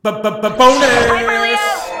Bonus! Crew,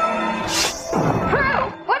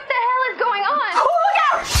 what the hell is going on? Look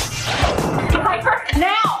out! Piper,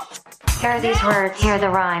 now! Here are these words, here are the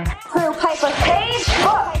rhyme. Crew, Piper, Paige,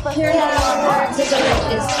 look! Hear now the words of the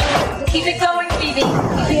witches. Keep it going, Phoebe.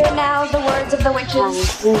 Hear now the words of the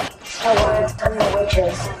witches. The words of the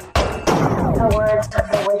witches. The words of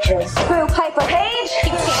the witches. Crew, Piper, Paige,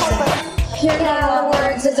 keep chanting. hear now the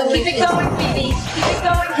words of the Keep witches. it going, Phoebe. Keep it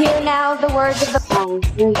going. Hear now the words of the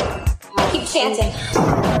Keep chanting.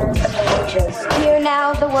 Words of the witches. Hear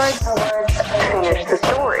now the words. The words of the witches. The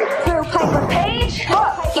story. Crew, Piper, Paige,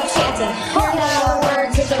 look! Keep chanting. hear now the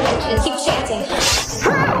words of the witches. Keep chanting.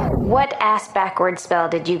 What ass-backward spell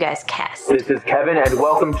did you guys cast? This is Kevin, and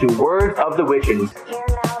welcome to Words of the Witches. Hear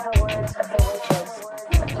now the words of the witches.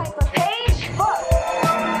 Paige, look!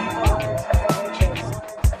 Words of the witches.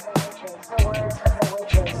 The words of the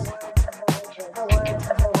witches. The words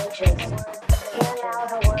of the witches. Hear now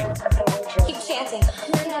the words of the witches. Keep chanting.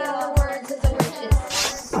 Hear now the words of the witches.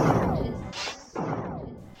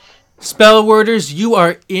 Spell worders, you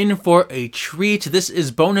are in for a treat. This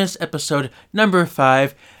is bonus episode number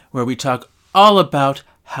 5, where we talk all about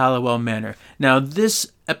Halliwell Manor. Now,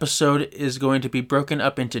 this episode is going to be broken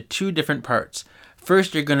up into 2 different parts.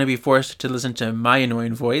 First, you're going to be forced to listen to my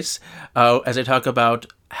annoying voice as I talk about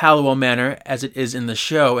Halliwell Manor as it is in the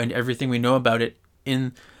show and everything we know about it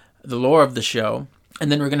in the lore of the show.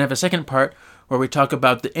 And then we're going to have a second part where we talk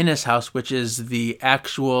about the Innes house, which is the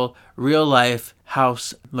actual real-life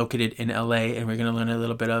house located in LA, and we're going to learn a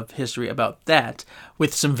little bit of history about that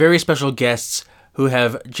with some very special guests who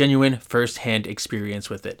have genuine first-hand experience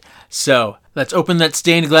with it. So, let's open that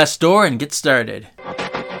stained glass door and get started.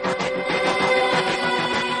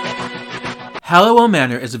 Halliwell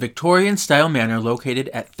Manor is a Victorian-style manor located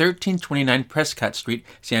at 1329 Prescott Street,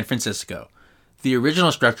 San Francisco. The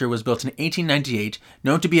original structure was built in 1898,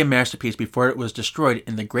 known to be a masterpiece before it was destroyed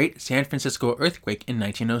in the Great San Francisco earthquake in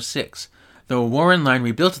 1906. The Warren line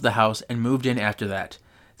rebuilt the house and moved in after that.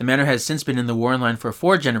 The manor has since been in the Warren line for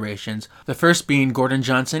 4 generations, the first being Gordon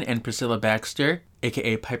Johnson and Priscilla Baxter,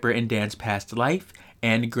 aka Piper and Dan's past life,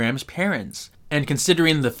 and Graham's parents. And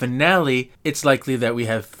considering the finale, it's likely that we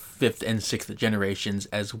have 5th and 6th generations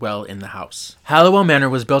as well in the house. Halliwell Manor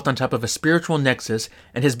was built on top of a spiritual nexus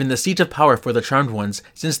and has been the seat of power for the Charmed Ones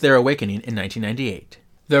since their awakening in 1998.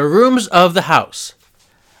 The rooms of the house.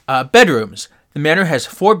 Bedrooms. The manor has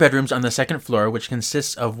 4 bedrooms on the 2nd floor, which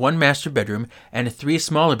consists of 1 master bedroom and 3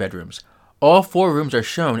 smaller bedrooms. All 4 rooms are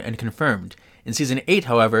shown and confirmed. In Season 8,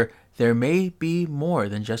 however, there may be more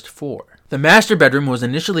than just 4. The master bedroom was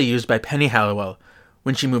initially used by Penny Halliwell.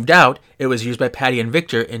 When she moved out, it was used by Patty and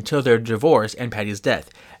Victor until their divorce and Patty's death,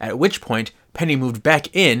 at which point Penny moved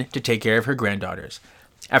back in to take care of her granddaughters.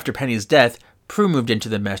 After Penny's death, Prue moved into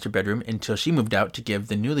the master bedroom until she moved out to give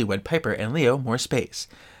the newlywed Piper and Leo more space.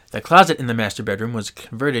 The closet in the master bedroom was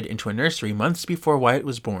converted into a nursery months before Wyatt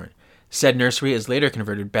was born. Said nursery is later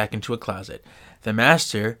converted back into a closet. The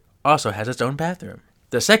master also has its own bathroom.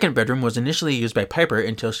 The 2nd bedroom was initially used by Piper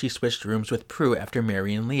until she switched rooms with Prue after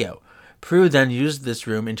marrying Leo. Prue then used this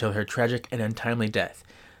room until her tragic and untimely death.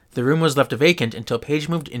 The room was left vacant until Paige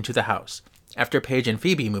moved into the house. After Paige and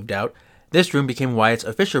Phoebe moved out, this room became Wyatt's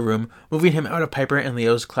official room, moving him out of Piper and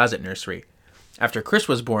Leo's closet nursery. After Chris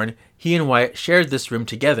was born, he and Wyatt shared this room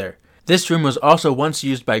together. This room was also once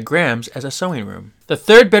used by Grams as a sewing room. The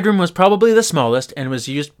 3rd bedroom was probably the smallest and was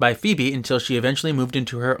used by Phoebe until she eventually moved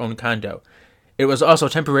into her own condo. It was also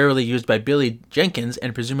temporarily used by Billy Jenkins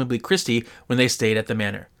and presumably Christy when they stayed at the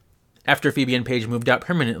manor. After Phoebe and Paige moved out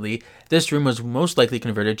permanently, this room was most likely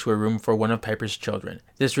converted to a room for one of Piper's children.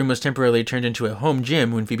 This room was temporarily turned into a home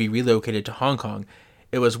gym when Phoebe relocated to Hong Kong.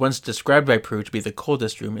 It was once described by Prue to be the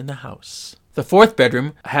coldest room in the house. The 4th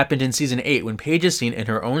bedroom happened in Season 8 when Paige is seen in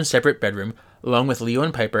her own separate bedroom, along with Leo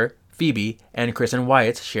and Piper, Phoebe, and Chris and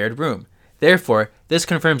Wyatt's shared room. Therefore, this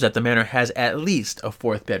confirms that the manor has at least a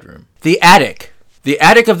 4th bedroom. The attic. The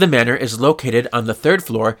attic of the manor is located on the 3rd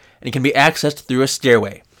floor and can be accessed through a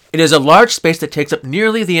stairway. It is a large space that takes up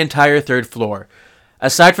nearly the entire 3rd floor.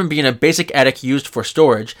 Aside from being a basic attic used for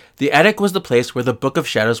storage, the attic was the place where the Book of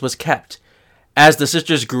Shadows was kept. As the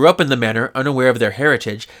sisters grew up in the manor, unaware of their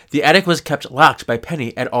heritage, the attic was kept locked by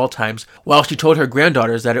Penny at all times, while she told her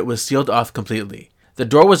granddaughters that it was sealed off completely. The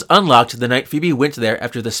door was unlocked the night Phoebe went there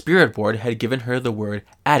after the spirit board had given her the word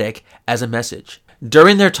attic as a message.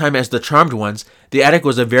 During their time as the Charmed Ones, the attic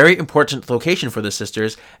was a very important location for the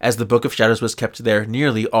sisters, as the Book of Shadows was kept there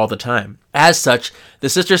nearly all the time. As such, the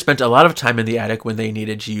sisters spent a lot of time in the attic when they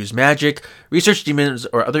needed to use magic, research demons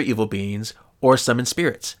or other evil beings, or summon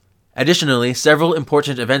spirits. Additionally, several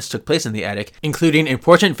important events took place in the attic, including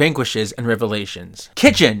important vanquishes and revelations.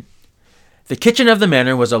 Kitchen! The kitchen of the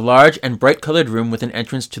manor was a large and bright-colored room with an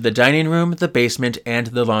entrance to the dining room, the basement, and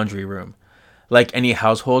the laundry room. Like any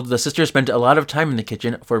household, the sisters spent a lot of time in the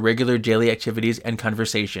kitchen for regular daily activities and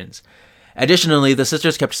conversations. Additionally, the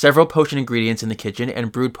sisters kept several potion ingredients in the kitchen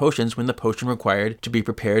and brewed potions when the potion required to be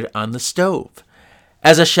prepared on the stove.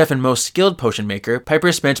 As a chef and most skilled potion maker,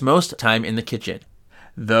 Piper spent most time in the kitchen.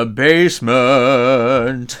 The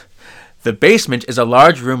basement. The basement is a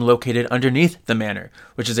large room located underneath the manor,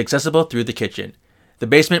 which is accessible through the kitchen. The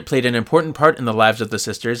basement played an important part in the lives of the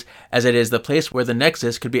sisters, as it is the place where the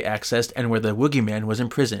Nexus could be accessed and where the Woogieman was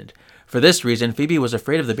imprisoned. For this reason, Phoebe was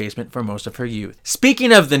afraid of the basement for most of her youth.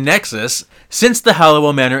 Speaking of the Nexus, since the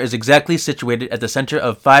Halliwell Manor is exactly situated at the center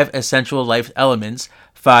of 5 essential life elements,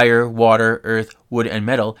 fire, water, earth, wood, and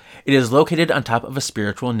metal, it is located on top of a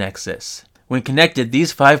spiritual nexus. When connected,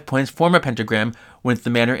 these 5 points form a pentagram with the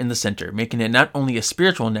manor in the center, making it not only a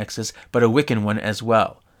spiritual nexus, but a Wiccan one as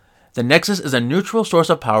well. The Nexus is a neutral source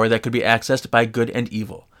of power that could be accessed by good and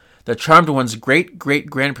evil. The Charmed One's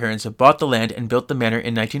great-great-grandparents bought the land and built the manor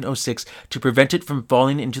in 1906 to prevent it from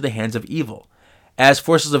falling into the hands of evil. As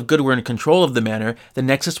forces of good were in control of the manor, the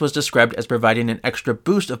Nexus was described as providing an extra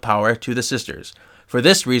boost of power to the sisters. For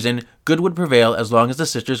this reason, good would prevail as long as the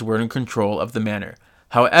sisters were in control of the manor.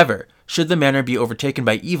 However, should the manor be overtaken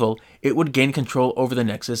by evil, it would gain control over the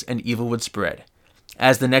Nexus and evil would spread.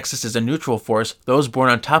 As the Nexus is a neutral force, those born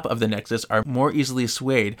on top of the Nexus are more easily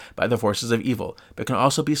swayed by the forces of evil, but can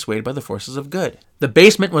also be swayed by the forces of good. The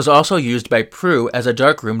basement was also used by Prue as a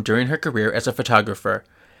darkroom during her career as a photographer.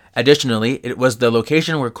 Additionally, it was the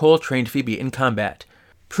location where Cole trained Phoebe in combat.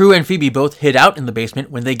 Prue and Phoebe both hid out in the basement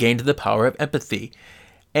when they gained the power of empathy,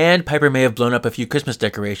 and Piper may have blown up a few Christmas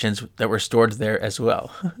decorations that were stored there as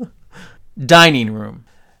well. Dining room.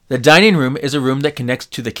 The dining room is a room that connects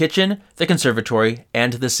to the kitchen, the conservatory,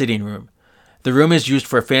 and the sitting room. The room is used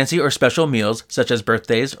for fancy or special meals, such as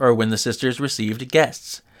birthdays or when the sisters received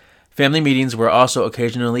guests. Family meetings were also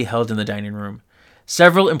occasionally held in the dining room.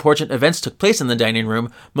 Several important events took place in the dining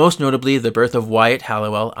room, most notably the birth of Wyatt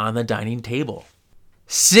Halliwell on the dining table.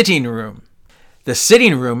 Sitting room. The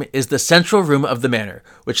sitting room is the central room of the manor,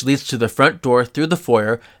 which leads to the front door through the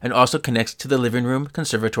foyer and also connects to the living room,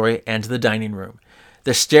 conservatory, and the dining room.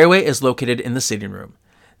 The stairway is located in the sitting room.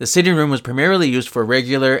 The sitting room was primarily used for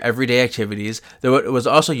regular, everyday activities, though it was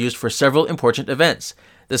also used for several important events.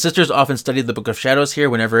 The sisters often studied the Book of Shadows here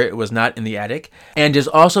whenever it was not in the attic, and is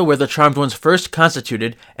also where the Charmed Ones first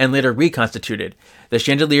constituted and later reconstituted. The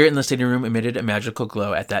chandelier in the sitting room emitted a magical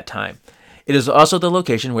glow at that time. It is also the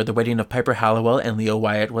location where the wedding of Piper Halliwell and Leo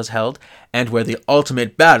Wyatt was held, and where the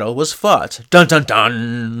ultimate battle was fought. Dun dun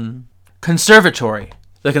dun! Conservatory.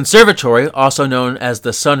 The conservatory, also known as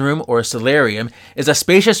the sunroom or solarium, is a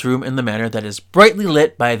spacious room in the manor that is brightly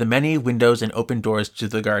lit by the many windows and open doors to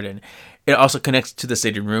the garden. It also connects to the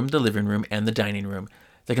sitting room, the living room, and the dining room.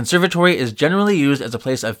 The conservatory is generally used as a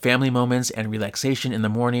place of family moments and relaxation in the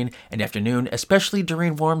morning and afternoon, especially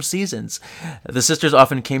during warm seasons. The sisters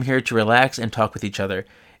often came here to relax and talk with each other.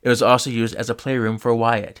 It was also used as a playroom for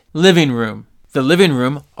Wyatt. Living room. The living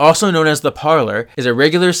room, also known as the parlor, is a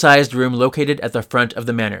regular-sized room located at the front of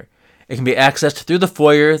the manor. It can be accessed through the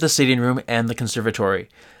foyer, the sitting room, and the conservatory.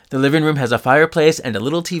 The living room has a fireplace and a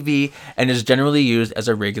little TV and is generally used as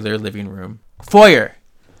a regular living room. Foyer.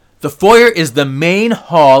 The foyer is the main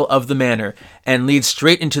hall of the manor and leads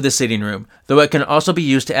straight into the sitting room, though it can also be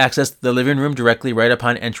used to access the living room directly right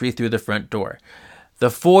upon entry through the front door. The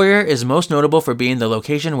foyer is most notable for being the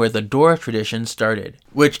location where the door tradition started,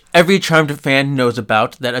 which every Charmed fan knows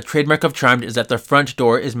about, that a trademark of Charmed is that the front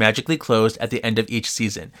door is magically closed at the end of each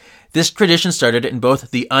season. This tradition started in both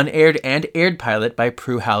the unaired and aired pilot by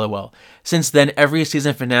Prue Halliwell. Since then, every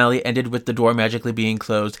season finale ended with the door magically being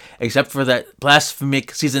closed, except for that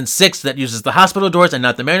blasphemic season 6 that uses the hospital doors and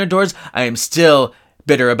not the manor doors. I am still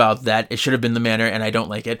bitter about that. It should have been the manor, and I don't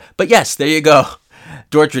like it. But yes, there you go.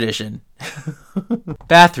 Door tradition.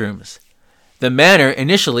 Bathrooms. The manor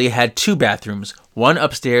initially had 2 bathrooms, one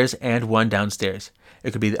upstairs and one downstairs.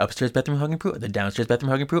 It could be the upstairs bathroom hugging Prue, or the downstairs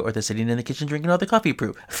bathroom hugging Prue, or the sitting in the kitchen drinking all the coffee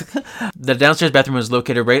Prue. The downstairs bathroom was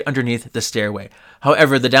located right underneath the stairway.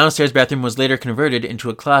 However, the downstairs bathroom was later converted into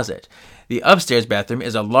a closet. The upstairs bathroom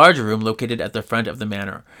is a large room located at the front of the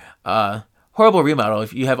manor. Horrible remodel.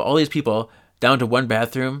 If you have all these people down to one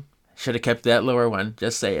bathroom, should have kept that lower one,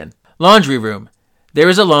 just saying. Laundry room. There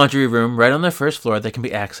is a laundry room right on the first floor that can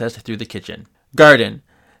be accessed through the kitchen. Garden.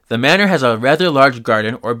 The manor has a rather large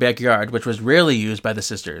garden or backyard which was rarely used by the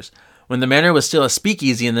sisters. When the manor was still a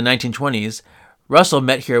speakeasy in the 1920s, Russell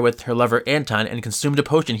met here with her lover Anton and consumed a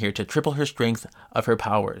potion here to triple her strength of her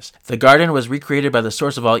powers. The garden was recreated by the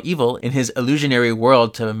source of all evil in his illusionary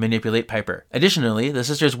world to manipulate Piper. Additionally, the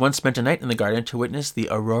sisters once spent a night in the garden to witness the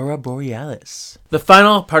Aurora Borealis. The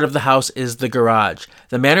final part of the house is the garage.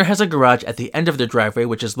 The manor has a garage at the end of the driveway,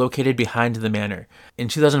 which is located behind the manor. In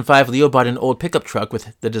 2005, Leo bought an old pickup truck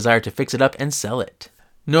with the desire to fix it up and sell it.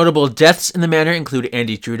 Notable deaths in the manor include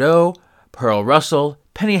Andy Trudeau, Pearl Russell,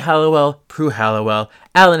 Penny Hallowell, Prue Hallowell,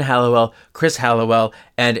 Alan Hallowell, Chris Hallowell,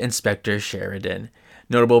 and Inspector Sheridan.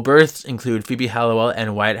 Notable births include Phoebe Hallowell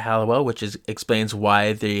and Wyatt Hallowell, which explains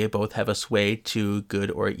why they both have a sway to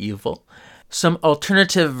good or evil. Some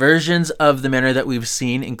alternative versions of the manor that we've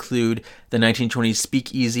seen include the 1920s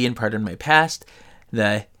Speakeasy in Pardon My Past,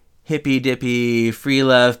 the hippy-dippy, free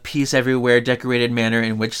love, peace everywhere decorated manor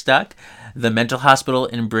in Witchstock, the mental hospital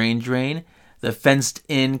in Brain Drain, the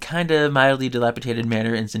fenced-in, kind of mildly dilapidated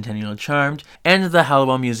manor in Centennial Charmed, and the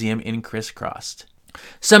Hallowell Museum in Crisscrossed.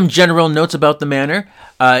 Some general notes about the manor.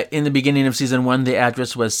 In the beginning of Season 1, the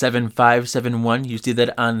address was 7571. You see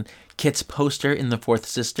that on Kit's poster in The Fourth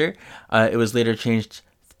Sister. It was later changed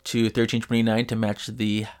to 1329 to match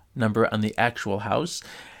the number on the actual house.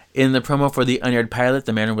 In the promo for the unaired pilot,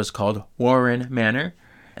 the manor was called Warren Manor.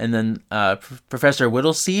 And then Professor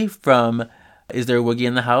Whittlesey from Is There a Woogie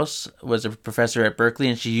in the House was a professor at Berkeley,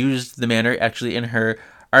 and she used the manor actually in her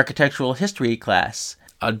architectural history class.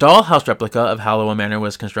 A dollhouse replica of Hallowell Manor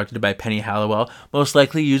was constructed by Penny Hallowell, most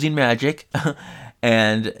likely using magic,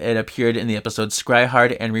 and it appeared in the episodes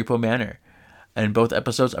Scryhard and Repo Manor. In both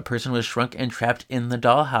episodes, a person was shrunk and trapped in the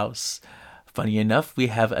dollhouse. Funny enough, we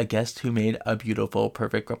have a guest who made a beautiful,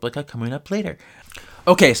 perfect replica coming up later.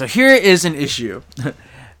 Okay, so here is an issue.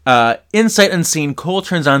 In Sight Unseen, Cole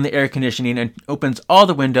turns on the air conditioning and opens all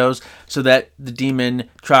the windows so that the demon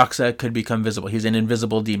Troxa could become visible. He's an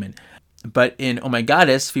invisible demon. But in Oh My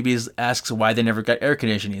Goddess, Phoebe asks why they never got air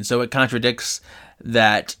conditioning. So it contradicts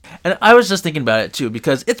that. And I was just thinking about it too,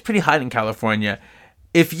 because it's pretty hot in California.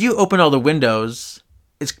 If you open all the windows,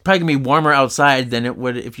 it's probably going to be warmer outside than it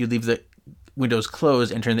would if you leave the windows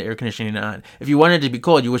closed and turn the air conditioning on. If you wanted it to be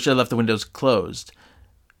cold, you should have left the windows closed.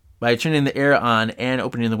 By turning the air on and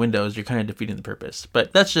opening the windows, you're kind of defeating the purpose.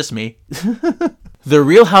 But that's just me. The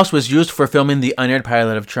real house was used for filming the unaired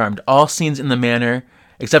pilot of Charmed. All scenes in the manor,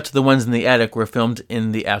 except the ones in the attic, were filmed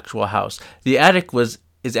in the actual house. The attic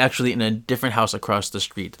is actually in a different house across the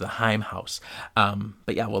street, the Heim house.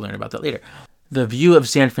 But yeah, we'll learn about that later. The view of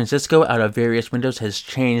San Francisco out of various windows has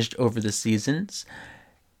changed over the seasons.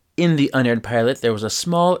 In the unaired pilot, there was a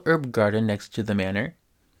small herb garden next to the manor.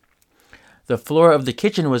 The floor of the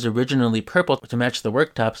kitchen was originally purple to match the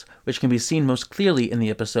worktops, which can be seen most clearly in the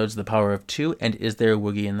episodes The Power of Two and Is There a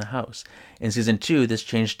Woogie in the House. In Season 2, this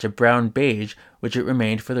changed to brown beige, which it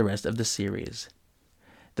remained for the rest of the series.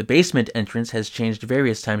 The basement entrance has changed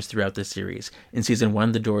various times throughout the series. In Season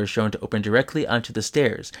 1, the door is shown to open directly onto the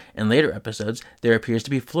stairs. In later episodes, there appears to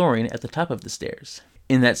be flooring at the top of the stairs.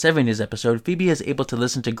 In that 70s episode, Phoebe is able to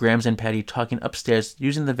listen to Grams and Patty talking upstairs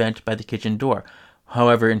using the vent by the kitchen door.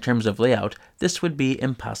 However, in terms of layout, this would be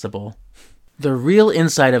impossible. The real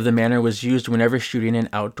inside of the manor was used whenever shooting an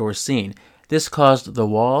outdoor scene. This caused the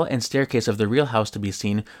wall and staircase of the real house to be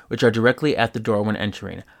seen, which are directly at the door when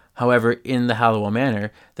entering. However, in the Hallowell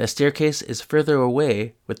Manor, the staircase is further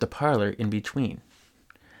away with the parlor in between.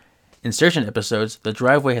 In certain episodes, the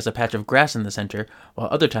driveway has a patch of grass in the center, while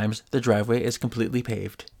other times the driveway is completely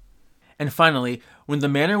paved. And finally, when the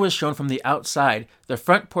manor was shown from the outside, the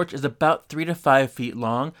front porch is about 3 to 5 feet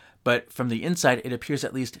long, but from the inside it appears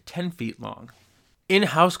at least 10 feet long. In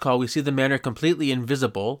House Call, we see the manor completely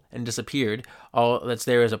invisible and disappeared. All that's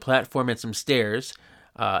there is a platform and some stairs.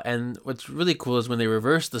 And what's really cool is when they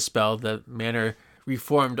reversed the spell, the manor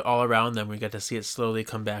reformed all around them. We got to see it slowly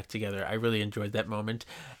come back together. I really enjoyed that moment.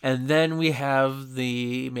 And then we have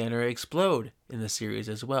the manor explode in the series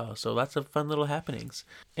as well. So lots of fun little happenings.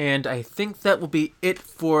 And I think that will be it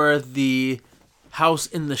for the house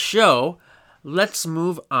in the show. Let's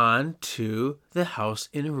move on to the house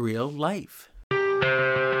in real life.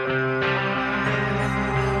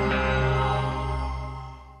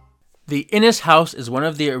 The Innes House is one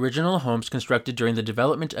of the original homes constructed during the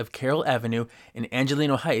development of Carroll Avenue in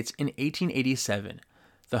Angelino Heights in 1887.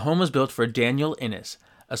 The home was built for Daniel Innes,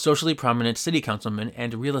 a socially prominent city councilman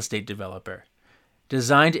and real estate developer.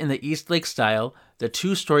 Designed in the Eastlake style, the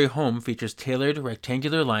two-story home features tailored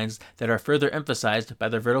rectangular lines that are further emphasized by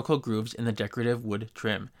the vertical grooves in the decorative wood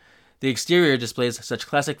trim. The exterior displays such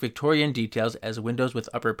classic Victorian details as windows with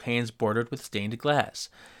upper panes bordered with stained glass.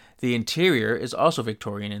 The interior is also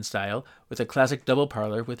Victorian in style, with a classic double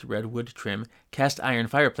parlor with redwood trim, cast iron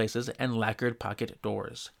fireplaces, and lacquered pocket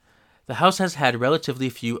doors. The house has had relatively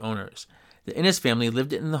few owners. The Innes family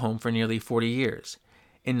lived in the home for nearly 40 years.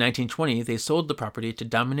 In 1920, they sold the property to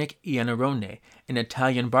Dominic Iannarone, an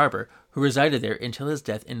Italian barber who resided there until his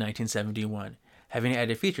death in 1971, having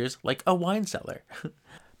added features like a wine cellar.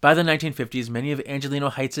 By the 1950s, many of Angelino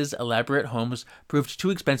Heights' elaborate homes proved too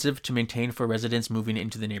expensive to maintain for residents moving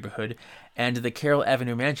into the neighborhood, and the Carroll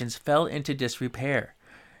Avenue mansions fell into disrepair.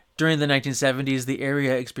 During the 1970s, the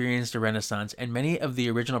area experienced a renaissance, and many of the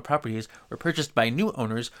original properties were purchased by new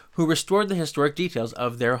owners who restored the historic details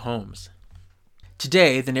of their homes.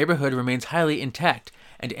 Today, the neighborhood remains highly intact,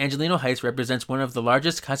 and Angelino Heights represents one of the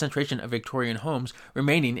largest concentration of Victorian homes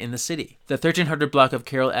remaining in the city. The 1300 block of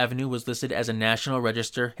Carroll Avenue was listed as a National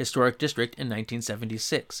Register Historic District in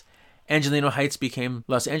 1976. Angelino Heights became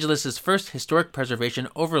Los Angeles' first historic preservation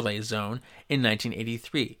overlay zone in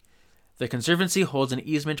 1983. The Conservancy holds an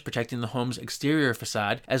easement protecting the home's exterior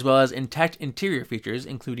facade, as well as intact interior features,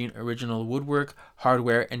 including original woodwork,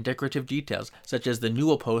 hardware, and decorative details, such as the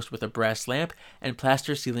newel post with a brass lamp and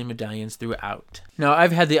plaster ceiling medallions throughout. Now,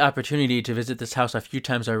 I've had the opportunity to visit this house a few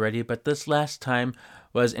times already, but this last time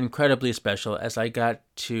was incredibly special as I got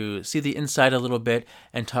to see the inside a little bit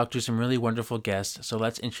and talk to some really wonderful guests, so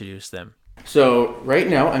let's introduce them. So, right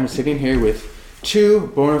now, I'm sitting here with two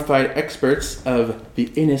bona fide experts of the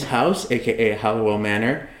Innes House, aka Hallowell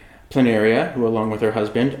Manor, Planaria, who along with her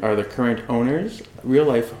husband are the current owners,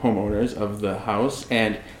 real-life homeowners of the house,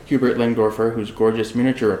 and Hubert Langdorfer, whose gorgeous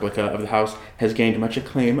miniature replica of the house has gained much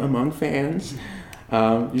acclaim among fans.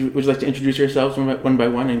 Would you like to introduce yourselves one by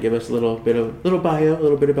one and give us a little bio, a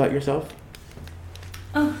little bit about yourself?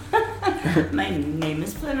 Oh, my name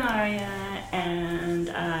is Planaria, and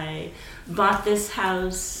I bought this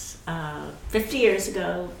house 50 years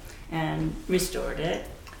ago and restored it.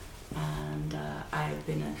 And I've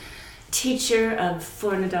been a teacher of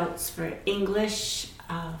foreign adults for English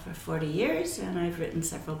for 40 years, and I've written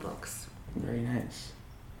several books. Very nice.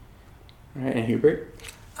 All right, and Hubert?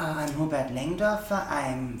 I'm Hubert Langdorfer.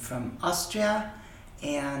 I'm from Austria,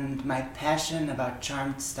 and my passion about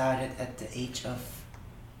charm started at the age of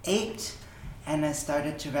 8, and I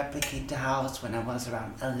started to replicate the house when I was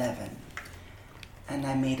around 11. And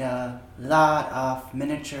I made a lot of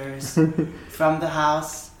miniatures from the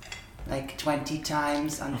house, like 20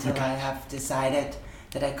 times, until I have decided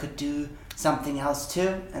that I could do something else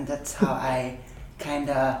too. And that's how I kind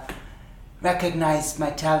of recognized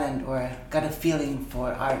my talent or got a feeling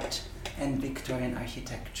for art and Victorian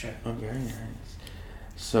architecture. Oh, very nice.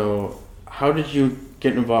 So, how did you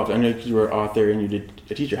get involved? I know you were an author and you did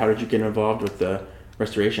a teacher. How did you get involved with the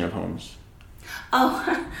restoration of homes?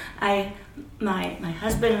 Oh, my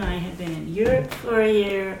husband and I had been in Europe for a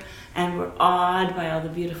year and were awed by all the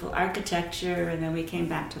beautiful architecture, and then we came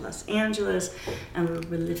back to Los Angeles and we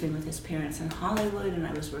were living with his parents in Hollywood, and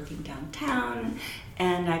I was working downtown,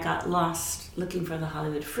 and I got lost looking for the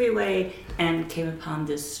Hollywood freeway and came upon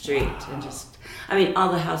this street and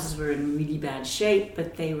all the houses were in really bad shape,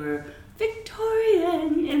 but they were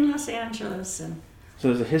Victorian in Los Angeles. And so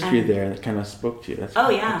there's a history there that kind of spoke to you. That's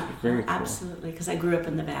very cool. Absolutely, because I grew up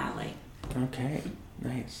in the valley. Okay,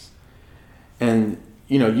 nice. And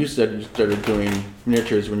you said you started doing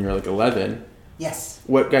miniatures when you were like 11. Yes.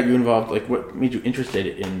 What got you involved? Like, what made you interested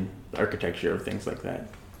in the architecture of things like that?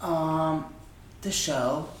 The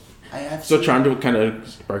show. So Charmed kind of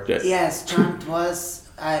sparked it. Yes, Charmed was.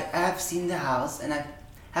 I have seen the house, and I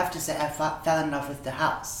have to say I fell in love with the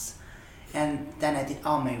house. And then I did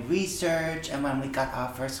all my research, and when we got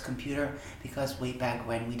our first computer, because way back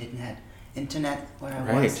when we didn't have internet where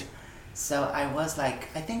I was. So I was like,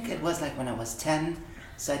 I think it was like when I was 10.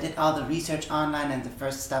 So I did all the research online, and the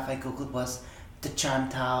first stuff I Googled was the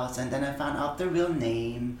Charmed House, and then I found out the real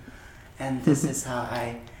name. And this is how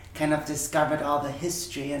I kind of discovered all the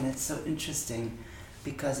history, and it's so interesting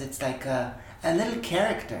because it's like a little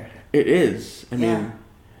character. It is. I mean...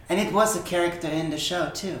 And it was a character in the show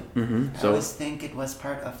too. Mm-hmm. I always think it was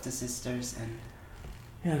part of the sisters, and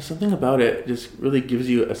yeah, something about it just really gives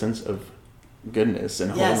you a sense of goodness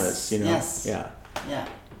and wholeness. Yes. Yeah.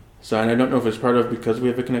 So, and I don't know if it's part of because we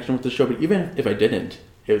have a connection with the show, but even if I didn't,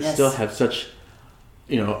 it would still have such,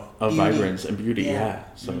 a vibrance and beauty. Yeah.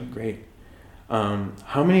 So great.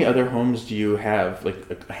 How many other homes do you have like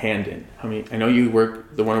a hand in? How many? I know you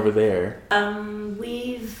work the one over there.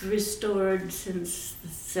 We've restored since the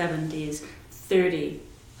 70s 30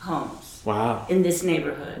 homes. Wow. In this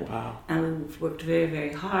neighborhood. Wow. And we've worked very,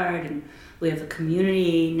 very hard, and we have a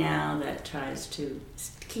community now that tries to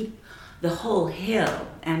keep the whole hill,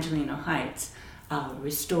 Angelino Heights,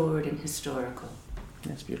 restored and historical.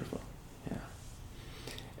 That's beautiful. Yeah.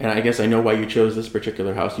 And I guess I know why you chose this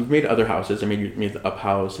particular house. You've made other houses. I mean, you've made the Up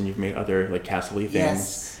House and you've made other like castle-y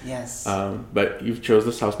things. Yes. But you've chose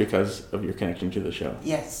this house because of your connection to the show.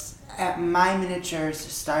 Yes. My miniatures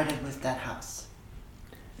started with that house.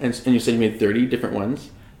 And you said you made 30 different ones?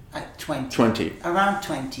 20. 20. Around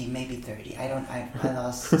 20, maybe 30. I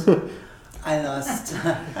lost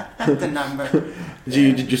the number.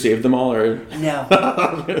 Did you save them all or? No.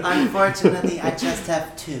 Unfortunately, I just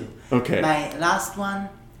have 2. Okay. My last one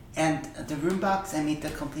and the room box, I made the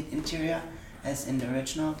complete interior as in the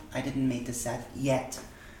original. I didn't make the set yet.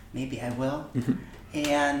 Maybe I will.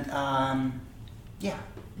 And yeah.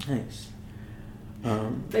 Nice.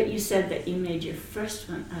 But you said that you made your first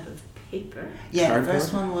one out of paper. Yeah, Cardboard? the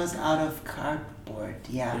first one was out of cardboard.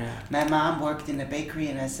 Yeah. My mom worked in a bakery,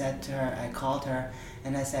 and I said to her, I called her,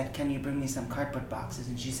 and I said, "Can you bring me some cardboard boxes?"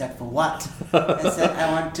 And she said, "For what?" I said,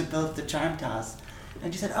 "I want to build the Charmed House."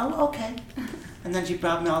 And she said, "Oh, okay." And then she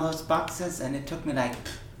brought me all those boxes, and it took me like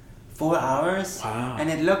 4 hours. Wow. And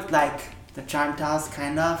it looked like the Charmed House,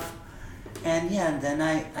 kind of. And yeah, and then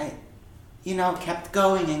I kept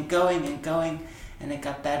going and going and going, and it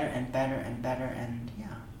got better and better and better, and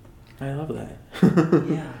yeah. I love that.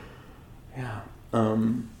 Yeah. Yeah.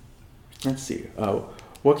 Let's see.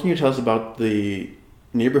 What can you tell us about the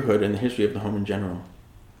neighborhood and the history of the home in general?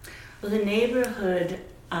 Well, the neighborhood,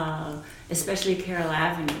 especially Carroll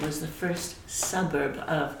Avenue, was the first suburb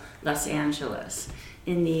of Los Angeles.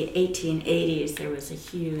 In the 1880s, there was a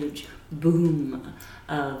huge boom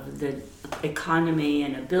of the economy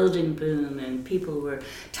and a building boom, and people were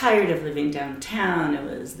tired of living downtown.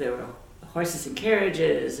 There were horses and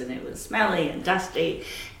carriages, and it was smelly and dusty,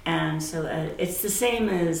 and so it's the same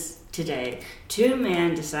as today. 2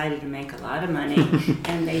 men decided to make a lot of money,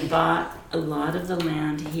 and they bought a lot of the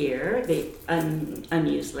land here, the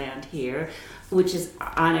unused land here, which is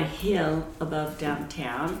on a hill above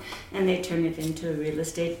downtown, and they turned it into a real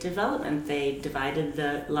estate development. They divided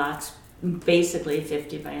the lots basically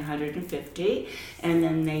 50 by 150, and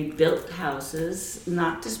then they built houses,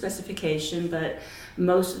 not to specification, but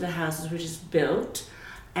most of the houses were just built,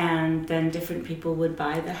 and then different people would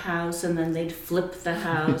buy the house, and then they'd flip the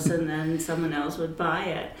house, and then someone else would buy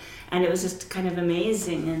it. And it was just kind of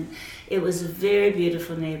amazing, and it was a very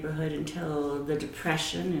beautiful neighborhood until the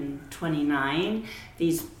Depression in '29.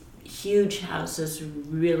 These huge houses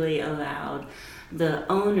really allowed the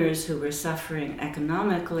owners who were suffering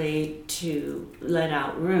economically to let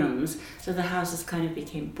out rooms. So the houses kind of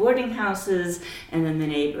became boarding houses, and then the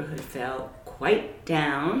neighborhood fell quite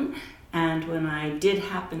down. And when I did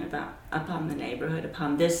happen upon the neighborhood,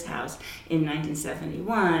 upon this house in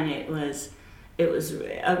 1971, it was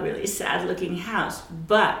a really sad-looking house.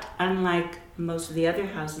 But unlike most of the other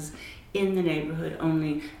houses in the neighborhood,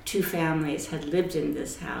 only 2 families had lived in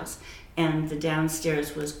this house, and the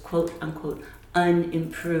downstairs was quote-unquote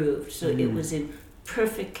unimproved. So it was in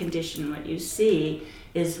perfect condition. What you see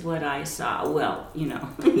is what I saw. Well,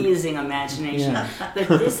 using imagination. Yeah. But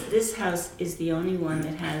this house is the only one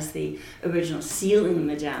that has the original ceiling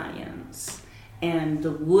medallions, and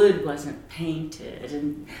the wood wasn't painted,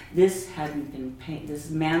 and this hadn't been painted. This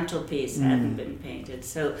mantelpiece hadn't been painted.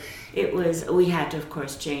 So we had to, of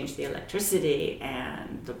course, change the electricity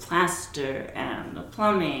and the plaster and the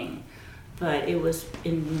plumbing, but it was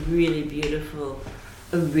in really beautiful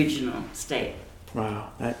original state.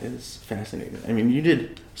 Wow, that is fascinating. I mean, you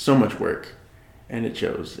did so much work, and it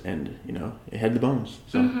shows, and, it had the bones,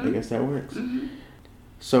 so I guess that works.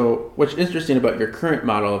 So what's interesting about your current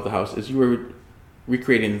model of the house is you were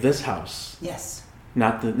recreating this house. Yes.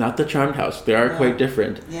 Not the Charmed House. They are quite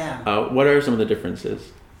different. Yeah. What are some of the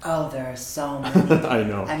differences? Oh, there are so many. I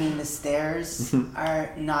know. I mean, the stairs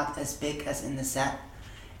are not as big as in the set,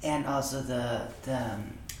 and also the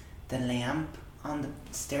lamp on the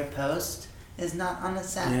stair post is not on the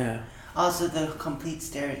set. Yeah. Also, the complete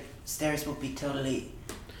stairs will be totally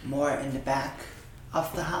more in the back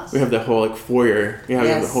of the house. We have the whole foyer. Yeah, we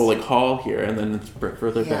have the Yes. whole hall here, and then it's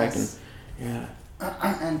further back, and Yes. yeah.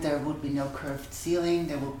 And there would be no curved ceiling.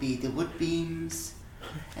 There will be the wood beams,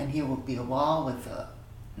 and here will be a wall with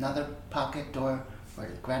another pocket door where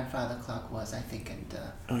the grandfather clock was, I think, and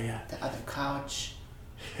Oh yeah. the other couch.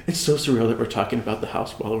 It's so surreal that we're talking about the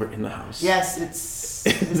house while we're in the house. Yes, it's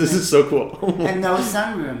This is so cool. and no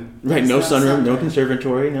sunroom. Right, There's no sunroom, no sunroom.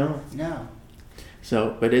 conservatory, no. No.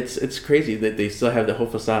 So, but it's crazy that they still have the whole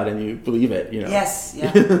facade and you believe it, Yes,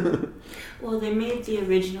 yeah. Well, they made the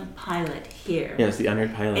original pilot here. Yes, the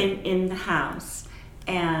unheard pilot. in the house,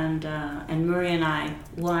 and Murray and I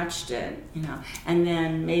watched it, and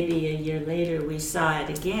then maybe a year later we saw it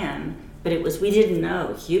again but we didn't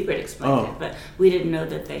know, Hubert explained it, but we didn't know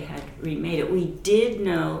that they had remade it. We did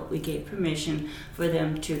know, we gave permission for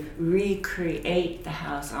them to recreate the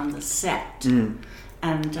house on the set.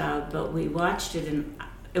 And, but we watched it and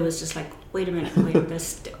it was just like, wait a minute,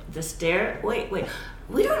 the stair, wait,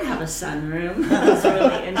 we don't have a sunroom. It was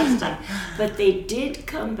really interesting. But they did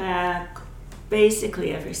come back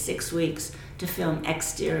basically every 6 weeks to film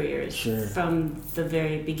exteriors from the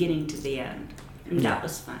very beginning to the end. And that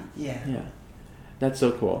was fun. Yeah. That's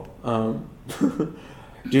so cool.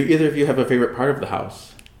 Do either of you have a favorite part of the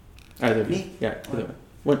house? Either of you? Me? Yeah.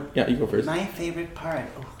 Yeah, you go first. My favorite part,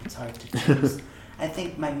 it's hard to choose. I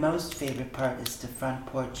think my most favorite part is the front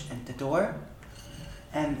porch and the door.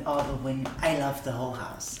 And all the windows. I love the whole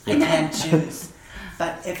house. I can't choose.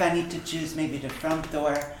 But if I need to choose, maybe the front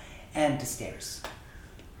door and the stairs.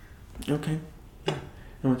 Okay.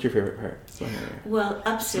 And what's your favorite part? Well,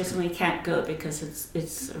 upstairs, and we can't go because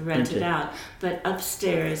it's rented out. But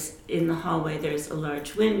upstairs in the hallway, there's a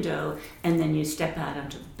large window, and then you step out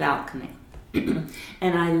onto the balcony.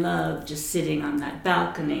 And I love just sitting on that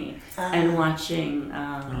balcony and watching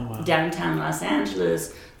downtown Los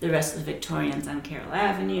Angeles, the rest of the Victorians on Carroll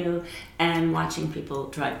Avenue, and watching people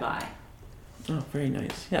drive by. Oh, very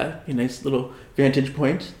nice. Yeah, that'd be a nice little vantage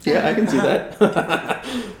point. Yeah, I can see that.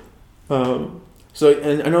 So,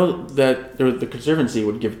 and I know that the Conservancy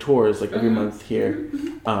would give tours like every month here.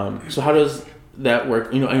 So how does that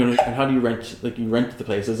work? And how do you rent? Like, you rent the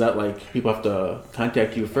place? Is that like people have to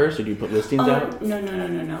contact you first, or do you put listings out? No.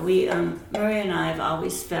 We Maria and I have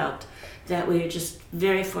always felt that we are just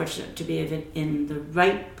very fortunate to be in the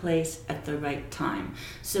right place at the right time.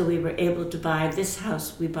 So we were able to buy this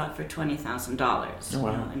house. We bought for $20,000. Oh,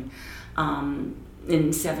 wow.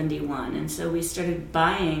 In 71, and so we started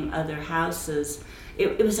buying other houses.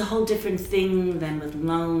 It was a whole different thing than with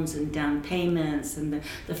loans and down payments. And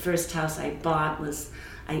the first house I bought was,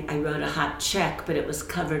 I wrote a hot check, but it was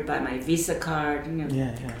covered by my Visa card.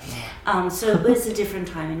 So it was a different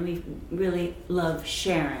time, and we really love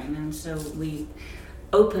sharing. And so we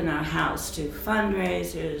open our house to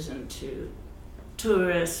fundraisers and to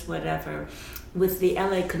tourists, whatever. With the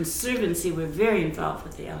LA Conservancy, we're very involved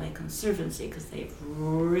with the LA Conservancy because they've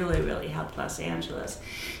really, really helped Los Angeles.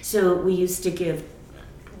 So we used to give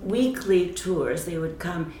weekly tours. They would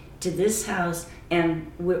come to this house,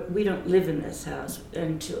 and we don't live in this house,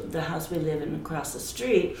 and to the house we live in across the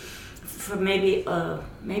street for maybe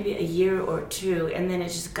a year or two, and then it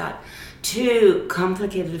just got too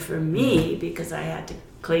complicated for me because I had to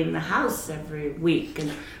clean the house every week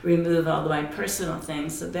and remove all of my personal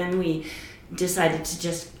things. So then we decided to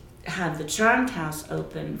just have the Charmed House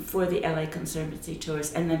open for the LA Conservancy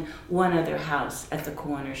tours, and then one other house at the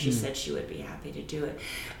corner. She said she would be happy to do it.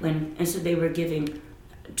 And so they were giving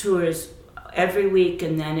tours every week,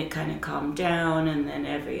 and then it kind of calmed down, and then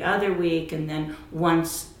every other week, and then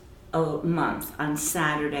once a month on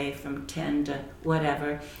Saturday from 10 to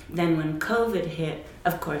whatever. Then when COVID hit,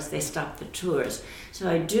 of course, they stopped the tours. So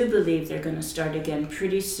I do believe they're going to start again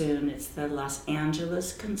pretty soon. It's the Los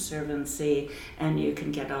Angeles Conservancy, and you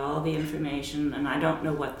can get all the information, and I don't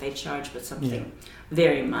know what they charge, but something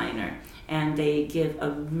very minor. And they give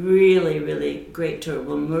a really, really great tour.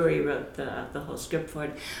 Well, Murray wrote the whole script for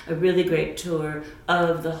it. A really great tour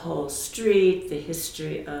of the whole street, the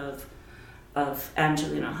history of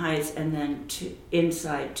Angelino Heights, and then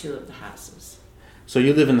inside two of the houses. So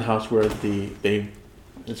you live in the house where they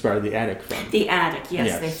inspired the attic from? The attic,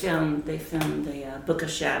 yes. They filmed the Book of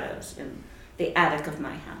Shadows in the attic of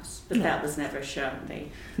my house, but that was never shown. They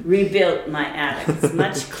rebuilt my attic. It's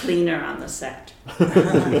much cleaner on the set.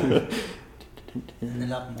 And a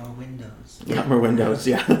lot more windows. A lot more windows,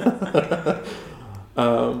 yeah.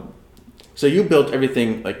 So you built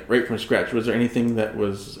everything like right from scratch. Was there anything that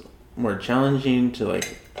was more challenging to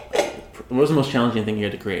like? What was the most challenging thing you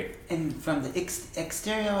had to create? And from the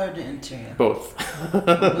exterior or the interior? Both.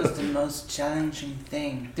 What was the most challenging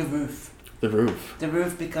thing? The roof. The roof. The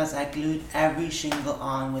roof, because I glued every shingle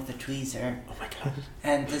on with a tweezer. Oh my god.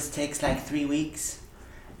 And this takes like 3 weeks.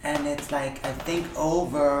 And it's like, I think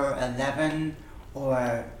over 11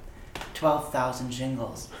 or 12,000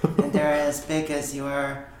 shingles. And they're as big as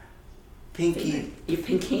your pinky. Your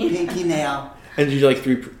pinky? Pinky nail. And did you like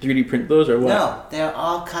 3D print those or what? No, they're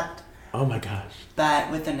all cut. Oh my gosh. But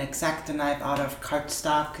with an X-Acto knife out of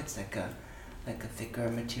cardstock. It's like a thicker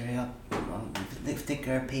material,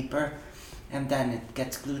 thicker paper. And then it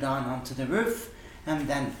gets glued onto the roof. And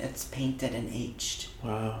then it's painted and aged.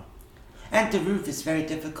 Wow. And the roof is very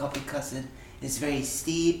difficult because it is very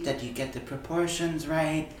steep, that you get the proportions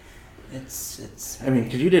right. It's. I mean,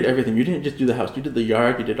 because you did everything. You didn't just do the house. You did the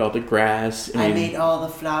yard. You did all the grass. I made all the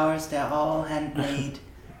flowers. They're all handmade.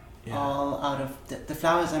 Yeah. All out of the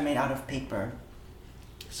flowers are made out of paper.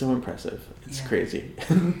 So impressive. It's Yeah. crazy.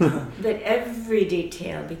 But every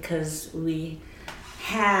detail, because we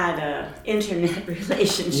had a internet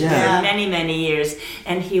relationship Yeah. for many, many years,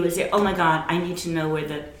 and he would say, "Oh my God, I need to know where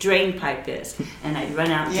the drain pipe is," and I'd run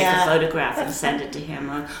out and take Yeah. a photograph and send it to him.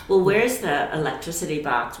 Or, well, where's the electricity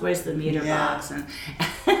box? Where's the meter Yeah. box? And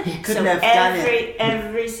couldn't so have done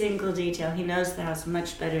every single detail, he knows the house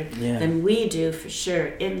much better Yeah. than we do, for sure,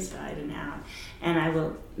 inside and out. And I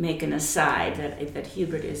will make an aside that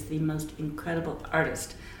Hubert is the most incredible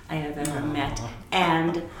artist I have ever met,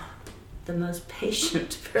 and the most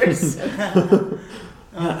patient person.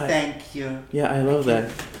 Thank you. Yeah, I love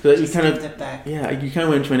that. So that you Just kind give of, it back. yeah, you kind of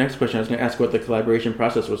went into my next question. I was going to ask what the collaboration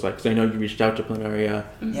process was like, because I know you reached out to Plumeria,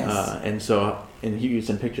 Yes. and he used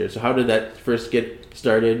some pictures. So how did that first get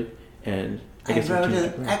started? And I guess what changed your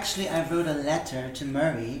brain? I wrote a letter to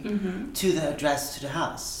Murray to the address to the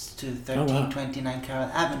house, to 1329 Carroll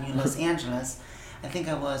Avenue, Los Angeles. I think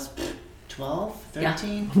I was 12,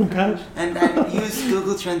 13. Oh my gosh. And I used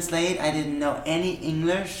Google Translate. I didn't know any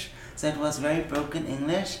English, so it was very broken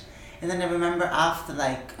English. And then I remember after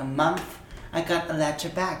like a month, I got a letter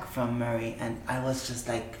back from Murray, and I was just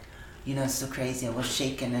like, so crazy. I was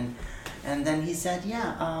shaken, and then he said,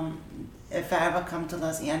 if I ever come to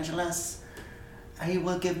Los Angeles, he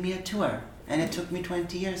will give me a tour. And it took me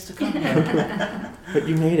 20 years to come here. But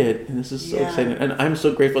you made it, and this is so Yeah. exciting. And I'm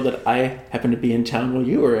so grateful that I happened to be in town while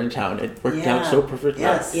you were in town. It worked out so perfectly.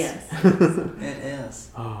 Yes. Yes. It is.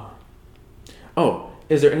 Oh,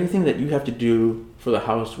 is there anything that you have to do for the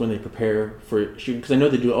house when they prepare for shooting? Because I know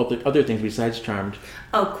they do all the other things besides Charmed.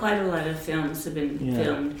 Oh, quite a lot of films have been Yeah.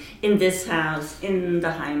 filmed in this house, in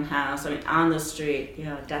the Heim house, on the street,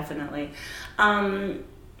 definitely.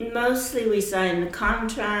 Mostly we sign the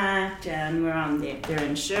contract and we're on their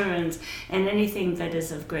insurance, and anything that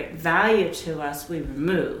is of great value to us we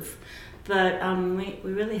remove. But we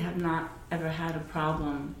really have not ever had a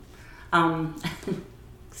problem,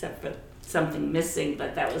 except for something missing,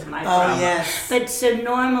 but that was my problem. Yes. But so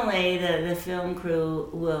normally the film crew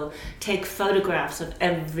will take photographs of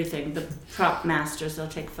everything. The prop masters, they'll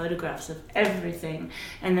take photographs of everything,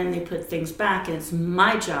 and then they put things back, and it's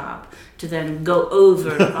my job to then go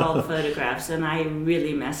over all the photographs, and I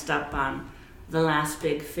really messed up on the last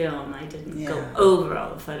big film. I didn't go over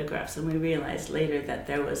all the photographs, and we realized later that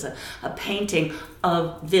there was a painting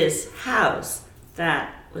of this house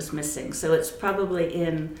that was missing. So it's probably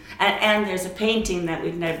and there's a painting that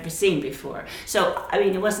we've never seen before. So,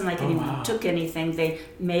 it wasn't like anyone took anything. They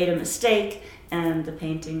made a mistake, and the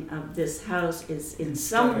painting of this house is in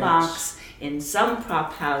some storage. box, in some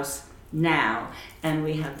prop house now, and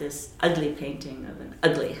we have this ugly painting of an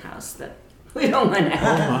ugly house that we don't want to Oh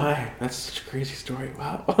have. my, that's such a crazy story.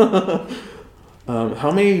 Wow.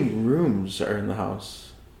 How many rooms are in the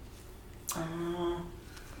house?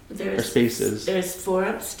 Or spaces? There's 4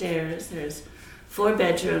 upstairs, there's 4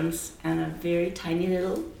 bedrooms, and a very tiny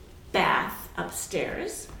little bath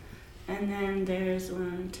upstairs. And then there's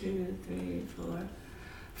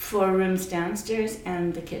 4 rooms downstairs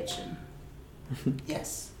and the kitchen.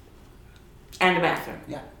 Yes. And a bathroom.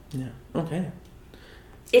 Yeah. Yeah. Okay.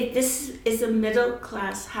 This is a middle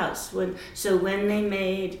class house. When they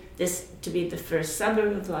made this to be the first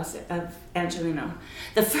suburb of Los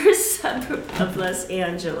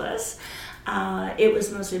Angeles, it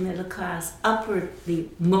was mostly middle class, upwardly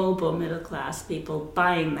mobile middle class people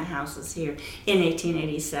buying the houses here in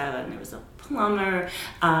 1887. There was a plumber.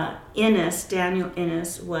 Daniel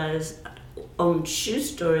Innes owned shoe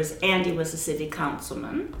stores, and he was a city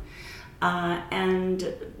councilman.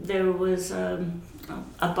 And there was a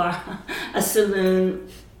bar, a saloon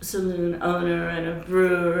owner, and a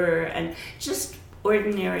brewer, and just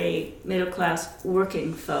ordinary middle class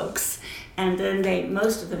working folks. And then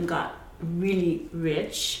most of them got really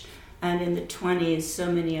rich, and in the 20s, so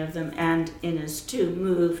many of them, and Innes too,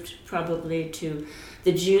 moved probably to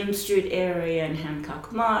the June Street area in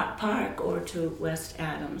Hancock Park or to West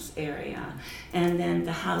Adams area. And then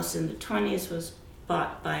the house in the 20s was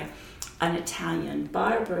bought by an Italian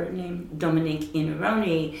barber named Dominique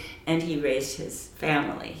Ineroni, and he raised his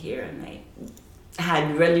family here, and they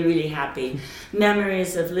had really, really happy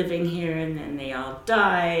memories of living here, and then they all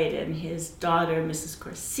died, and his daughter, Mrs.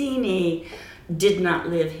 Corsini, did not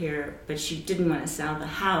live here, but she didn't want to sell the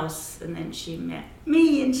house, and then she met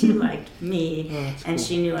me, and she liked me, and cool.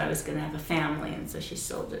 she knew I was going to have a family, and so she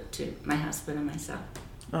sold it to my husband and myself.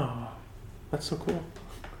 Oh, that's so cool.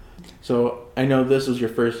 So I know this was your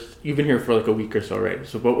first. You've been here for like a week or so, right?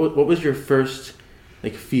 So what was your first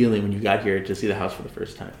like feeling when you got here to see the house for the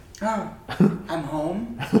first time? Oh, I'm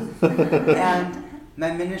home, and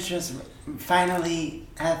my miniatures finally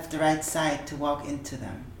have the right side to walk into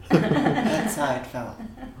them. That's how it felt.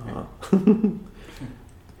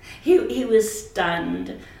 He was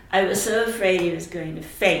stunned. I was so afraid he was going to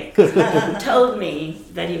faint. He told me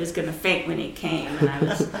that he was going to faint when he came, and I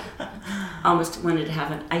was almost wanted to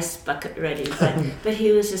have an ice bucket ready. But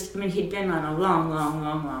he was just, I mean, he'd been on a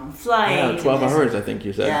long flight. Yeah, 12 hours, I think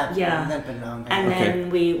you said. Yeah, a little bit longer. And then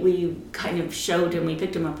we kind of showed him, we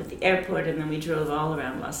picked him up at the airport, and then we drove all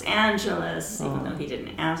around Los Angeles, even though he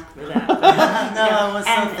didn't ask for that. I was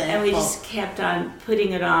so thankful. And we just kept on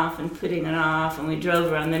putting it off, and we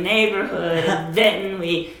drove around the neighborhood, and then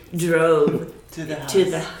we drove to the house.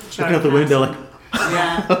 Charm Looking out the window like,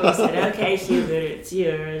 yeah. He said, "Okay, Hubert, it's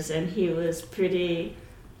yours," and he was pretty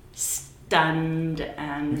stunned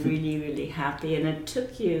and really happy. And it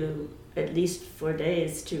took you at least 4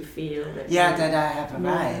 days to feel that. Yeah, that I have knew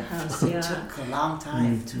the arrived. house, It yeah. took a long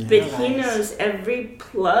time to But realize. he knows every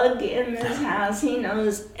plug in this house. He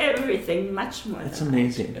knows everything much more. that's than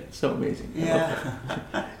amazing. That's so amazing. I love Yeah.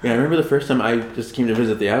 that. Yeah, I remember the first time I just came to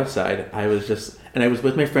visit the outside. I was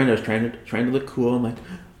with my friend. I was trying to look cool. I'm like,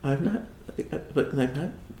 I'm not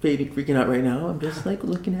freaking out right now. I'm just like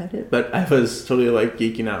looking at it. But I was totally like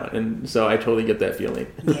geeking out, and so I totally get that feeling.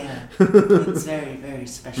 Yeah, it's very, very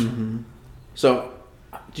special. So,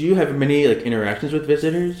 do you have many like interactions with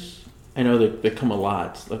visitors? I know that they come a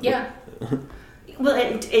lot. Like, Yeah. Well,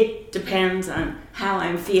 it depends on how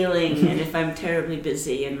I'm feeling and if I'm terribly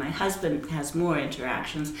busy. And my husband has more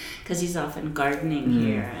interactions because he's often gardening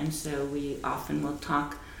here, and so we often will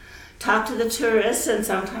talk to the tourists, and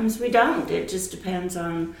sometimes we don't. It just depends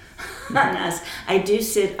on us. I do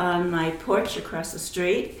sit on my porch across the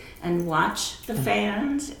street and watch the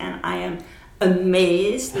fans, and I am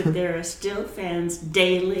amazed that there are still fans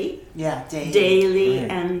daily. Yeah, Daily,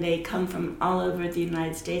 Right. and they come from all over the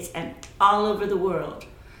United States and all over the world.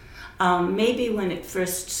 Maybe when it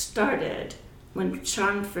first started, when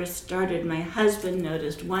Charm first started, my husband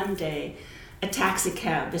noticed one day a taxi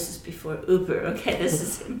cab. This is before Uber, okay? This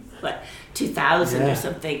is in, 2000 Yeah. or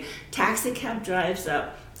something. Taxi cab drives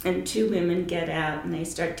up, and two women get out, and they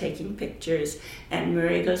start taking pictures, and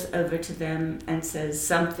Murray goes over to them and says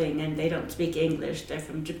something, and they don't speak English. They're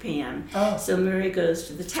from Japan. Oh. So Murray goes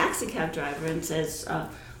to the taxi cab driver and says,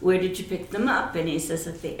 where did you pick them up? And he says,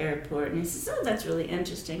 at the airport. And he says, oh, that's really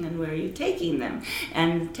interesting. And where are you taking them?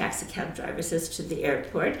 And the taxi cab driver says, to the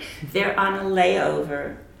airport. They're on a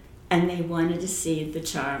layover, and they wanted to see the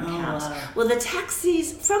Charmed House. Wow. Well, the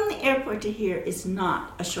taxis from the airport to here is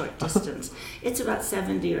not a short distance. It's about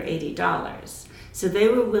 $70 or $80. So they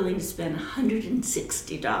were willing to spend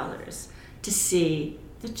 $160 to see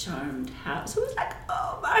the Charmed House. It was like,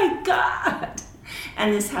 oh my God!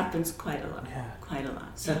 And this happens quite a lot. Yeah. Quite a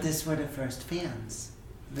lot. So these were the first fans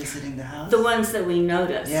visiting the house? The ones that we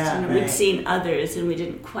noticed. Yeah, and right. we'd seen others and we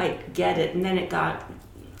didn't quite get it. And then it got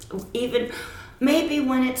even, maybe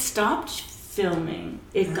when it stopped filming,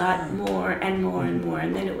 it got more and more and more.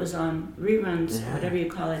 And then it was on reruns, Yeah. whatever you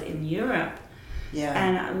call it, in Europe. Yeah.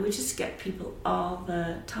 And we just get people all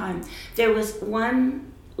the time. There was one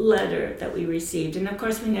letter that we received, and of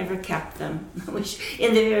course we never kept them. Which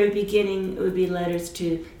in the very beginning it would be letters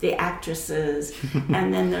to the actresses,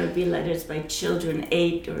 and then there would be letters by children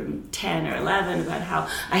 8 or 10 or 11 about how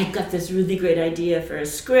I got this really great idea for a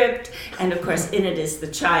script, and of course in it is the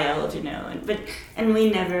child, you know. And we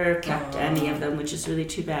never kept any of them, which is really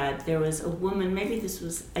too bad. There was a woman, maybe this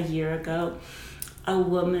was a year ago. A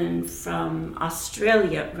woman from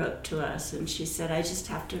Australia wrote to us, and she said, I just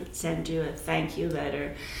have to send you a thank you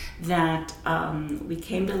letter that we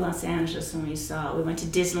came to Los Angeles and we went to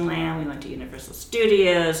Disneyland, we went to Universal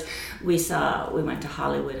Studios, we went to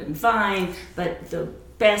Hollywood and Vine, but the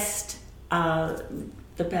best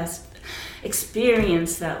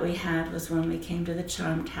experience that we had was when we came to the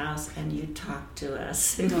Charmed House and you talked to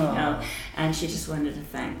us, you know, and she just wanted to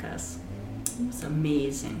thank us. It was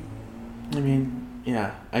amazing.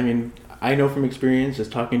 I know from experience,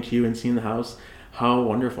 just talking to you and seeing the house, how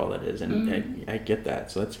wonderful that is, and I get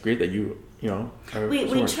that. So that's great that you are.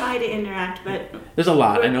 We try to interact, but there's a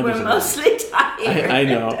lot. I know we're there's mostly tired. I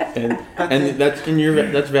know, and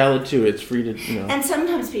that's valid too. It's free to And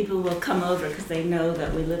sometimes people will come over because they know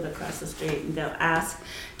that we live across the street, and they'll ask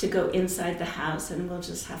to go inside the house, and we'll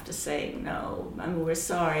just have to say no. I mean, we're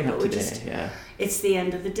sorry, but it's the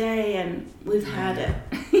end of the day, and we've had it.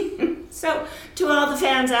 So to all the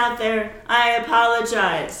fans out there, I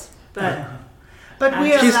apologize, but But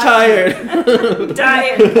we are She's lucky. tired.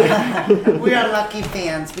 Tired. We are lucky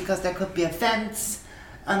fans because there could be a fence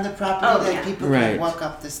on the property Oh, that yeah. people Right. can walk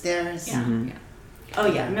up the stairs. Yeah, yeah. Oh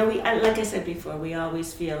yeah. No, like I said before, we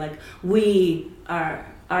always feel like we are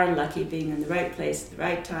lucky being in the right place at the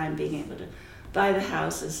right time, being able to buy the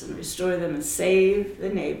houses and restore them and save the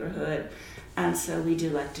neighborhood. And so we do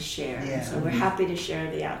like to share. Yeah. So we're happy to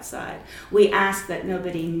share the outside. We ask that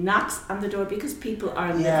nobody knocks on the door because people are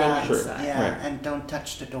living Yeah, inside. yeah, Right. and don't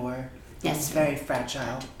touch the door. Yes. It's very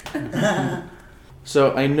fragile.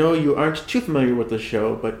 So I know you aren't too familiar with the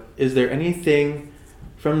show, but is there anything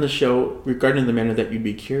from the show regarding the manor that you'd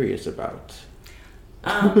be curious about?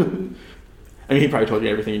 I mean, he probably told you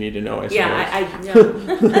everything you need to know, I suppose. Yeah, I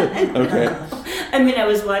know. Okay. I mean, I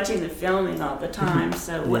was watching the filming all the time,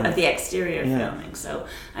 so Yeah. of the exterior Yeah. filming, so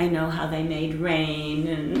I know how they made rain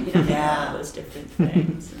and Yeah. all those different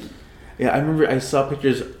things. Yeah, I remember I saw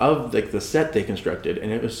pictures of like the set they constructed,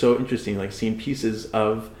 and it was so interesting, like seeing pieces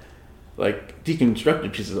of, like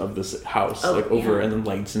deconstructed pieces of this house, Oh, like over yeah. and then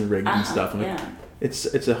lights and rigged and stuff. And like, Yeah,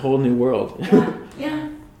 it's a whole new world. yeah, yeah.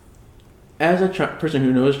 As a person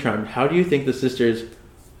who knows Charmed, how do you think the sisters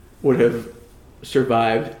would have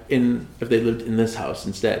survived if they lived in this house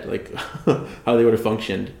instead? Like how they would have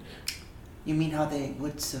functioned? You mean how they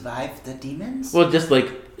would survive the demons? Well, just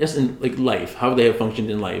in like life, how they have functioned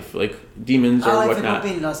in life, like demons or if it whatnot. would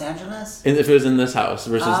be in Los Angeles? And if it was in this house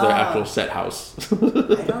versus their Ah. actual set house.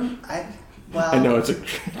 Well, I know it's a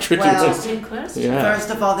tricky Well- one. Interesting question. Yeah. First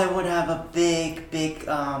of all, they would have a big, They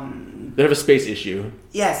have a space issue.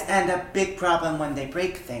 yes, and a big problem when they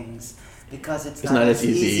break things. Because it's It's not as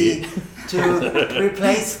easy. to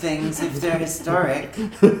replace things if they're historic.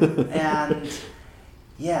 And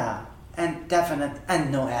yeah, and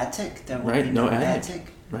no attic. There would Right, be no no attic. attic.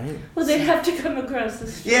 Right. Well, they'd have to come across the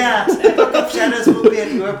street. Yeah, Book of Shadows will be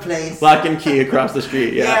at your place. Lock and key across the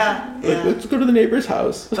street. Yeah. Yeah, Like, yeah. let's go to the neighbor's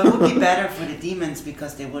house. But it would be better for the demons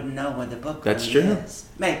because they wouldn't know where the book That's really true. is.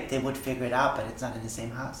 Maybe they would figure it out, but it's not in the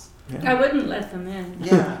same house. I wouldn't let them in.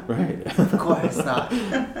 Yeah, Right. of course not.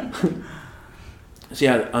 So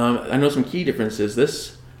yeah, I know some key differences.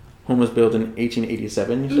 This home was built in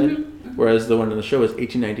 1887, you said, whereas the one in the show is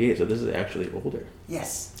 1898. So this is actually older.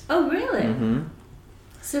 Yes. Oh, really? Mm-hmm.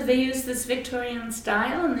 So they use this Victorian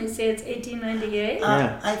style, and they say it's 1898.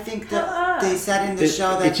 Yeah. I think How that odd. they said in the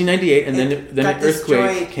show that 1898, and then it then got an earthquake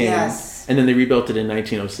destroyed, came, yes. and then they rebuilt it in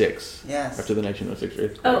 1906. Yes. After the 1906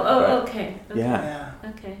 earthquake. Oh, okay. Okay. Yeah. Yeah.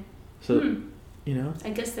 Okay. So you know.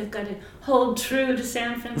 I guess they've got to hold true to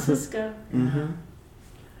San Francisco. Mm-hmm.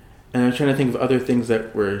 And I'm trying to think of other things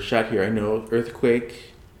that were shot here. I know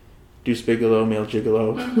Earthquake, Deuce Bigalow, Male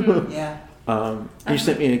Gigolo. Yeah. You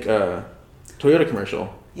sent me a Toyota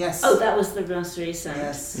commercial. Yes. Oh, that was the most recent.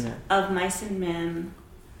 Yes. Yeah. Of Mice and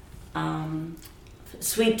Men,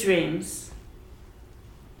 Sweet Dreams.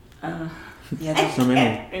 Yeah. There, So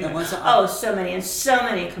many. there was a, So many, and so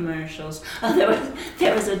many commercials. Oh,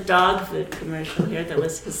 there was a dog food commercial here that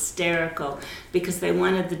was hysterical because they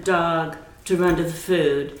wanted the dog to run to the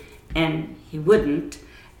food, and he wouldn't.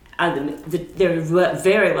 They're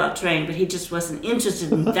very well trained, but he just wasn't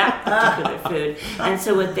interested in that particular food. And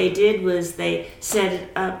so what they did was they set it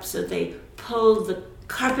up so they pulled the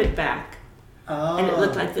carpet back, and it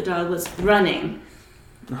looked like the dog was running.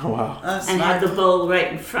 Oh wow. And had the bowl right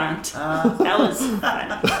in front. That was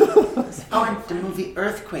fun. and the movie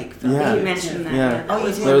Earthquake. Film. Yeah. You mentioned that. Yeah. That Oh, you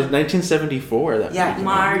was did? That was 1974. That Yeah.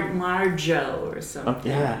 Marjo or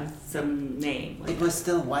something. Oh, yeah. Some name. like It was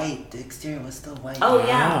still white. The exterior was still white. Oh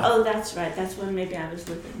yeah. Wow. Oh, that's right. That's when maybe I was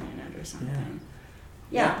looking at it or something.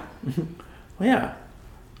 Yeah. Well, yeah.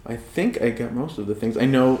 I think I got most of the things. I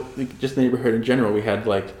know, like, just the neighborhood in general. We had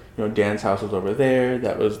Dan's house was over there.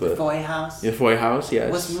 That was the Foy House Foy house.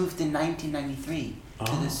 Yes. was moved in 1993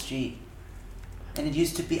 to Oh. the street, and it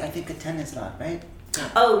used to be, I think, a tennis lot, right?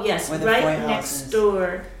 Oh yes. Where the Right Foy house next is.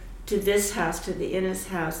 door to this house, to the Innes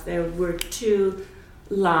house, there were two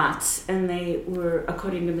lots, and they were,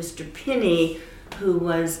 according to Mr. Pinney, who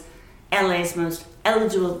was LA's most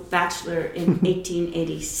eligible bachelor in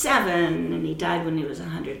 1887, and he died when he was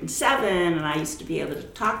 107, and I used to be able to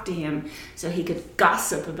talk to him so he could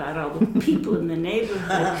gossip about all the people in the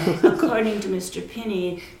neighborhood. According to Mr.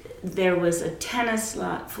 Pinney, there was a tennis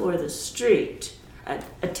lot for the street,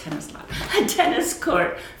 a tennis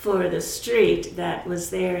court for the street that was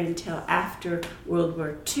there until after World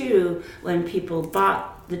War II, when people bought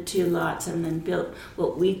the two lots and then built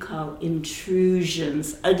what we call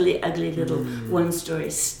intrusions, ugly little one-story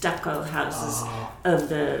stucco houses of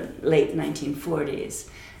the late 1940s.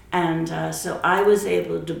 And so I was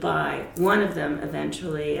able to buy one of them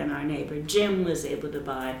eventually, and our neighbor Jim was able to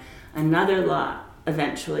buy another lot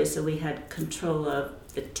eventually, so we had control of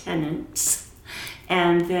the tenants.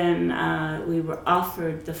 And then we were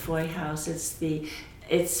offered the Foy House.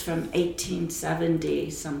 It's from 1870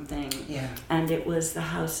 something. Yeah. And it was the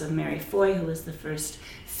house of Mary Foy, who was the first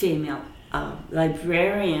female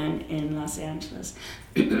librarian in Los Angeles.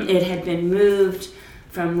 It had been moved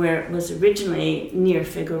from where it was originally near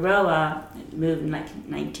Figueroa, it moved in like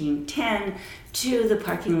 1910, to the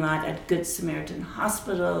parking lot at Good Samaritan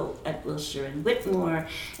Hospital at Wilshire and Whitmore,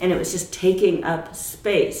 and it was just taking up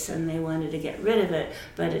space, and they wanted to get rid of it,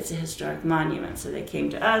 but it's a historic monument, so they came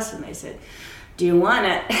to us and they said, do you want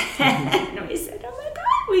it? And we said, oh my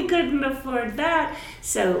God, we couldn't afford that.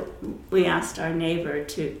 So we asked our neighbor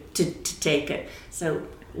to take it. So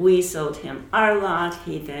we sold him our lot.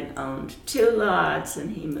 He then owned 2 lots,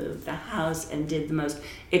 and he moved the house and did the most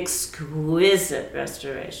exquisite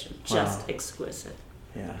restoration. Just exquisite.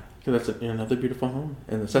 Yeah. So that's another beautiful home.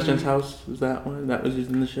 And the Sessions house was that one that was used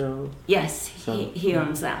in the show. Yes, So, he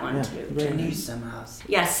owns that one yeah, too. very The nice. Newsom House.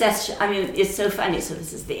 Yeah, I mean, it's so funny. So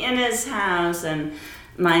this is the Innes house, and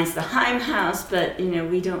mine's the Heim house, but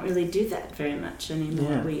we don't really do that very much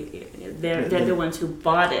anymore. Yeah. They're the ones who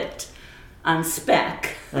bought it on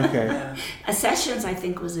spec. Okay. Yeah. Sessions, I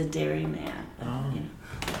think, was a dairyman. Oh.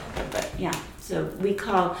 But yeah, so we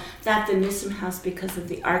call that the Newsom House because of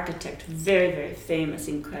the architect, very, very famous,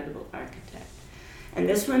 incredible architect. And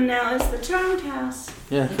this one now is the Charmed House.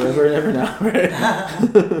 Yeah, forever and ever now, right?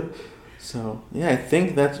 So, yeah, I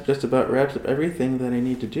think that's just about wraps up everything that I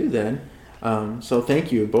need to do then. So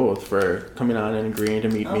thank you both for coming on and agreeing to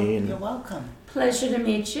meet me. And You're welcome. Pleasure to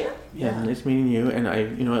meet you. yeah, nice meeting you. And I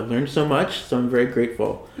learned so much, so I'm very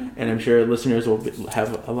grateful. And I'm sure listeners will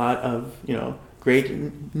have a lot of, great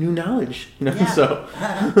new knowledge. Yeah. So.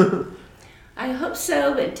 I hope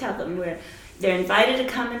so, but tell them they're invited to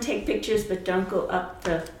come and take pictures, but don't go up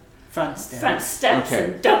the Front step. front steps Okay.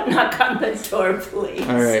 and don't knock on the door, please.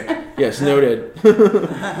 All right. Yes, noted.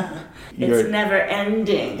 It's never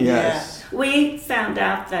ending. Yes. We found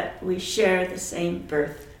out that we share the same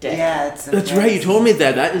birthday. Yeah, That's right. You told me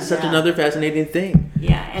that. That is such Yeah. another fascinating thing.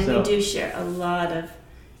 Yeah, and So- we do share a lot of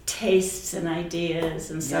tastes and ideas,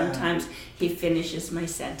 and sometimes he finishes my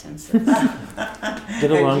sentences. Get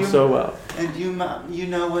along you- so well. And you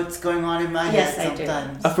know what's going on in my Yes, head I do.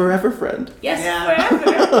 sometimes. A forever friend. Yes, Yeah.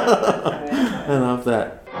 forever. I love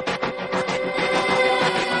that.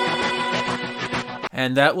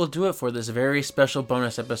 And that will do it for this very special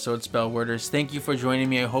bonus episode, Spellworders. Thank you for joining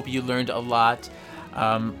me. I hope you learned a lot.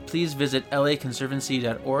 Please visit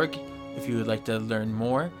laconservancy.org if you would like to learn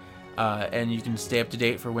more. And you can stay up to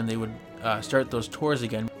date for when they would start those tours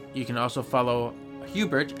again. You can also follow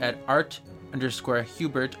Hubert at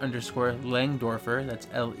art_Hubert_Langdorfer. That's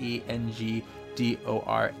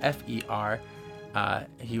LENGDORFER.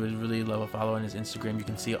 He would really love a follow on his Instagram. You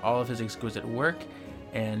can see all of his exquisite work.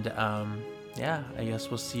 And yeah, I guess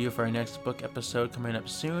we'll see you for our next book episode coming up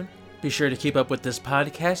soon. Be sure to keep up with this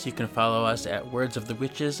podcast. You can follow us at Words of the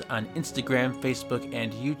Witches on Instagram, Facebook,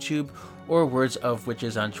 and YouTube, or Words of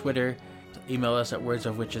Witches on Twitter. Email us at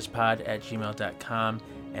wordsofwitchespod@gmail.com,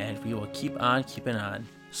 and we will keep on keeping on.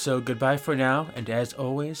 So goodbye for now, and as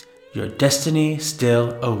always, your destiny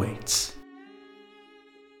still awaits.